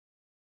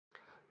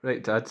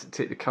Right, Dad,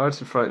 take the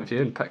cards in front of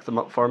you and pick them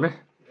up for me.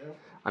 Yeah.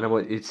 And I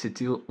want you to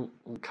deal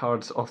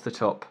cards off the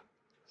top.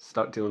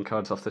 Start dealing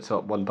cards off the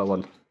top one by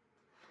one.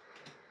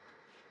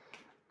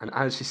 And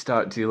as you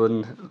start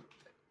dealing,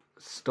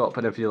 stop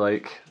whenever you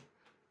like.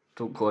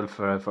 Don't go on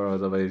forever,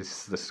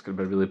 otherwise this is going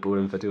to be a really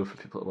boring video for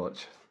people to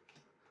watch.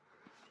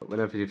 But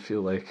whenever you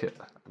feel like it,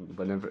 and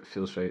whenever it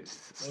feels right,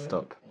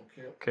 stop.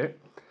 Okay.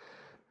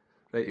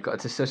 Right, you've got a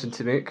decision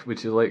to make.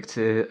 Would you like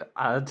to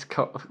add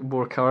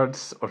more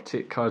cards, or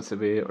take cards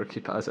away, or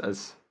keep it as it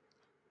is?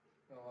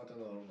 I'll add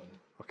another one.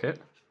 Okay.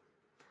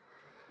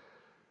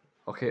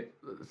 Okay,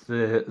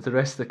 the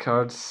rest of the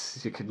cards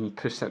you can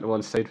push them to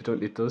one side, we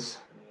don't need those.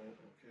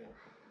 Okay.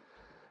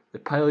 The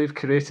pile you've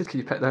created, can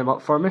you pick them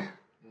up for me?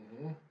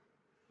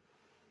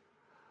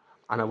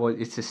 And I want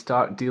you to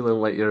start dealing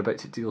like you're about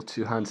to deal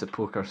two hands of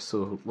poker,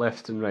 so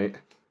left and right,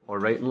 or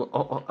right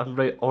and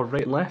right, or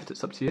right and left.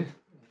 It's up to you.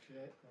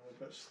 Okay, I'm a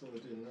bit slow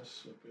doing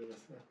this, so bear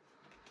with me.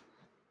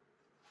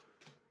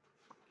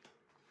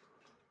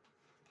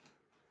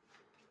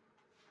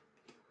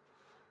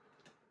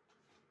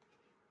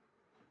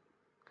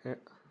 Okay.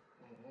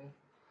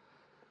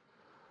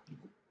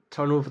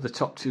 Turn over the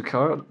top two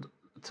cards.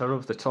 Turn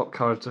over the top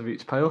cards of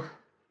each pile.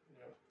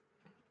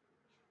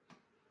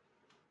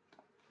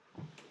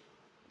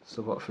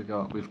 So what have we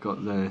got? We've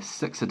got the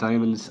 6 of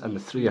diamonds and the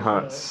 3 of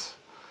hearts.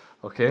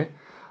 Okay,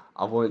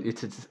 I want you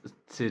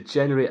to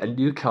generate a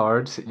new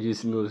card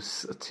using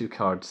those 2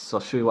 cards. So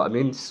I'll show you what I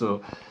mean.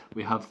 So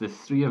we have the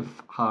 3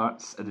 of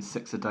hearts and the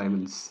 6 of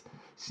diamonds.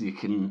 So you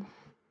can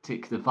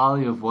take the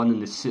value of one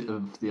and the suit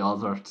of the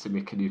other to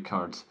make a new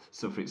card.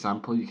 So for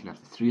example, you can have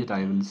the 3 of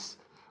diamonds,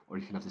 or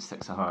you can have the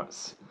 6 of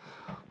hearts.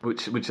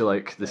 Which would you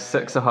like? The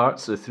 6 of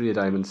hearts or the 3 of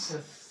diamonds? The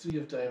 3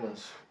 of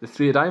diamonds. The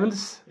 3 of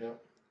diamonds? Yeah.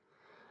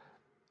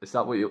 Is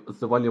that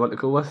the one you want to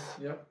go with?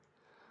 Yeah.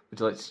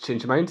 Would you like to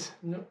change your mind?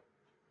 No.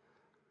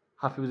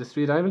 Happy with the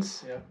 3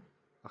 diamonds? Yeah.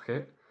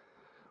 Okay.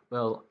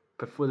 Well,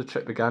 before the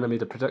trip began, I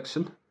made a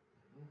prediction.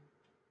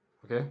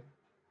 Okay?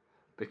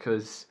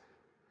 Because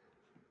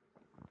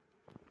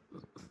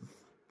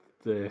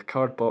the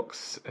card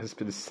box has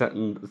been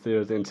sitting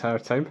there the entire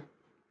time.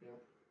 Yeah.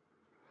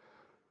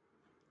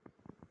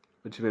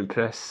 Would you be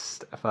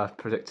impressed if I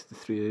predicted the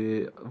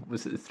 3...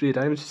 Was it the 3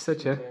 diamonds you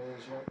said, yeah?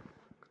 Diamonds,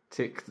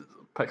 yeah.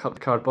 Pick up the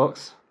card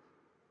box.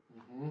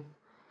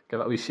 Give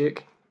it a wee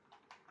shake.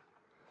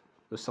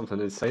 There's something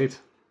inside.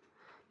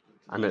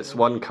 And it's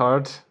one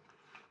card.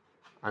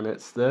 And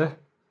it's the...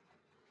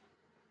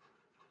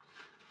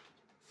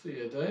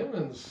 3 of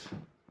diamonds.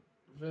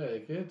 Very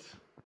good.